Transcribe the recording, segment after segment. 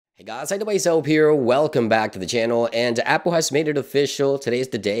Hey guys, myself here. Welcome back to the channel. And Apple has made it official. Today's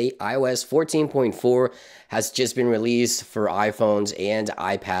the day. iOS 14.4 has just been released for iPhones and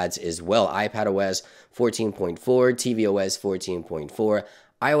iPads as well. iPadOS 14.4, tvOS 14.4,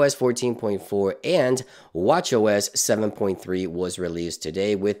 iOS 14.4, and watchOS 7.3 was released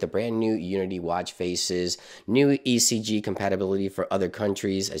today with the brand new Unity watch faces, new ECG compatibility for other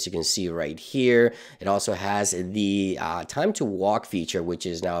countries, as you can see right here. It also has the time to walk feature, which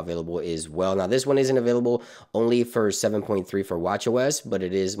is now available as well. Now, this one isn't available only for 7.3 for watchOS, but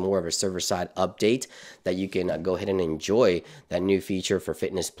it is more of a server-side update that you can go ahead and enjoy that new feature for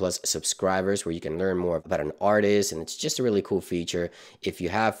Fitness Plus subscribers, where you can learn more about an artist, and it's just a really cool feature. If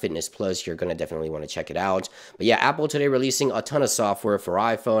you have Fitness Plus, you're going to definitely want to check it out. But yeah, Apple today releasing a ton of software for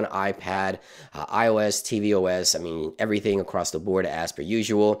iPhone, iPad, iOS, tvOS, I mean, everything across the board as per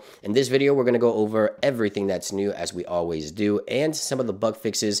usual. In this video, we're going to go over everything that's new, as we always do, and some of the bug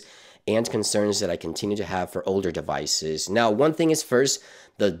fixes and concerns that I continue to have for older devices. Now, one thing is first,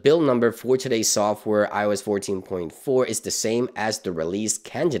 the build number for today's software, iOS 14.4, is the same as the release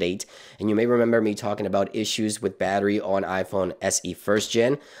candidate. And you may remember me talking about issues with battery on iPhone SE first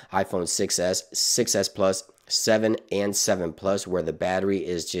gen, iPhone 6S, 6S Plus, 7 and 7 Plus, where the battery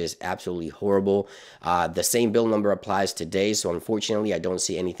is just absolutely horrible. The same build number applies today, so unfortunately I don't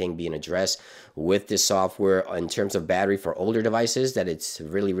see anything being addressed with this software in terms of battery for older devices. That it's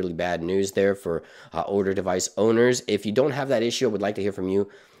really bad news there for older device owners. If you don't have that issue, I would like to hear from you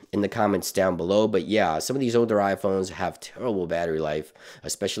in the comments down below. But yeah, some of these older iPhones have terrible battery life,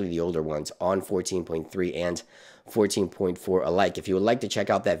 especially the older ones on 14.3 and 14.4 alike. If you would like to check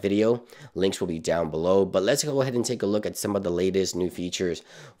out that video, links will be down below. But let's go ahead and take a look at some of the latest new features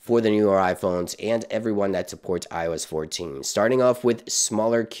for the newer iPhones and everyone that supports iOS 14. Starting off with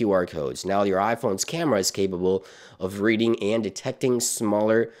smaller QR codes. Now, your iPhone's camera is capable of reading and detecting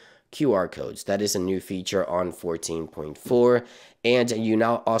smaller QR codes. That is a new feature on 14.4. And you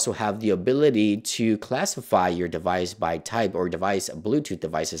now also have the ability to classify your device by type, or Bluetooth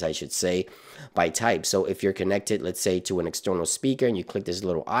devices, I should say, by type. So if you're connected, let's say, to an external speaker and you click this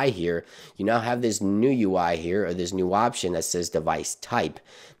little eye here, you now have this new UI here, or this new option that says device type.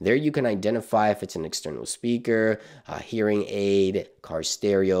 There you can identify if it's an external speaker, a hearing aid, car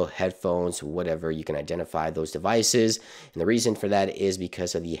stereo, headphones, whatever. You can identify those devices. And the reason for that is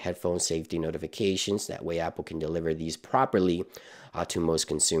because of the headphone safety notifications. That way Apple can deliver these properly to most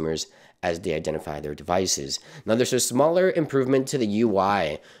consumers as they identify their devices. Now, there's a smaller improvement to the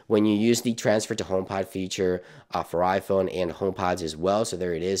UI when you use the transfer to HomePod feature for iPhone and HomePods as well. So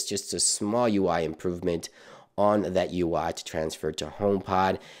there it is, just a small UI improvement on that UI to transfer to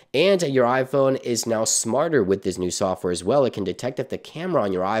HomePod. And your iPhone is now smarter with this new software as well. It can detect if the camera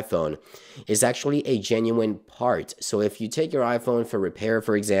on your iPhone is actually a genuine part. So if you take your iPhone for repair,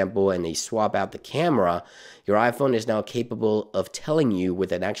 for example, and they swap out the camera, your iPhone is now capable of telling you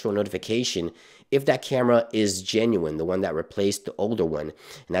with an actual notification if that camera is genuine, the one that replaced the older one.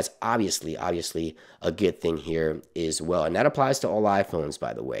 And that's obviously a good thing here as well. And that applies to all iPhones,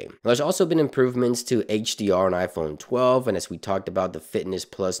 by the way. There's also been improvements to HDR on iPhone 12. And as we talked about, the Fitness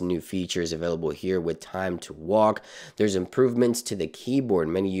Plus new features available here with time to walk. There's improvements to the keyboard.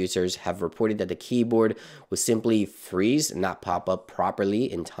 Many users have reported that the keyboard would simply freeze and not pop up properly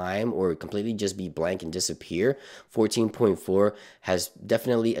in time, or completely just be blank and disappear. 14.4 has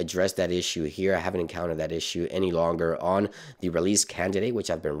definitely addressed that issue here. I haven't encountered that issue any longer on the release candidate,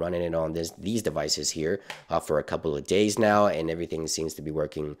 which I've been running it on these devices here for a couple of days now, and everything seems to be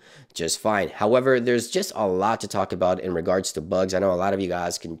working just fine. However, there's just a lot to talk about in regards to bugs. I know a lot of you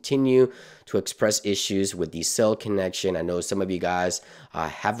guys continue to express issues with the cell connection. I know some of you guys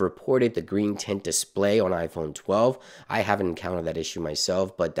have reported the green tint display on iPhone 12. I haven't encountered that issue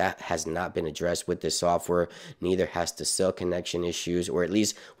myself, but that has not been addressed with this software. Neither has the cell connection issues, or at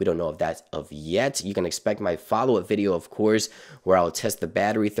least we don't know if that's of yet. You can expect my follow-up video, of course, where I'll test the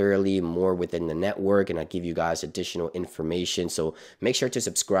battery thoroughly more within the network, and I'll give you guys additional information. So make sure to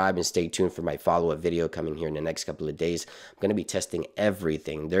subscribe and stay tuned for my follow-up video coming here in the next couple of days. I'm going to be testing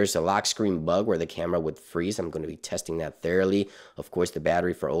everything. There's a lock screen bug where the camera would freeze. I'm going to be testing that thoroughly. Of course, the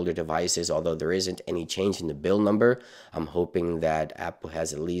battery for older devices, although there isn't any change in the build number, I'm hoping that Apple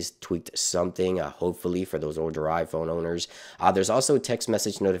has at least tweaked something, hopefully, for those older iPhone owners. There's also text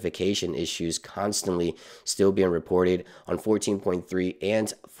message notification issues constantly still being reported on 14.3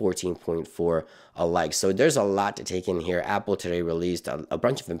 and 14.4 alike. So there's a lot to take in here. Apple today released a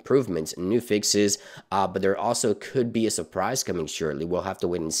bunch of improvements, new fixes, but there also could be a surprise coming shortly. We'll have to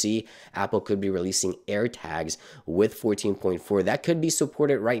wait and see. Apple could be releasing AirTags with 14.4. That could be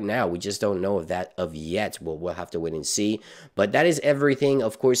supported right now. We just don't know of that yet. We'll have to wait and see. But that is everything.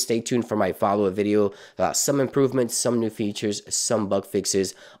 Of course, stay tuned for my follow-up video. Some improvements, some new features, some bug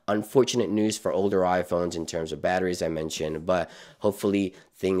fixes. Unfortunate news for older iPhones in terms of batteries, I mentioned, but hopefully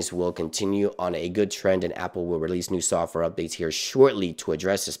things will continue on a good trend, and Apple will release new software updates here shortly to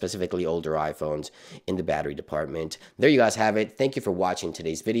address specifically older iPhones in the battery department. There you guys have it. Thank you for watching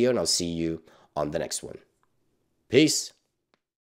today's video, and I'll see you on the next one. Peace.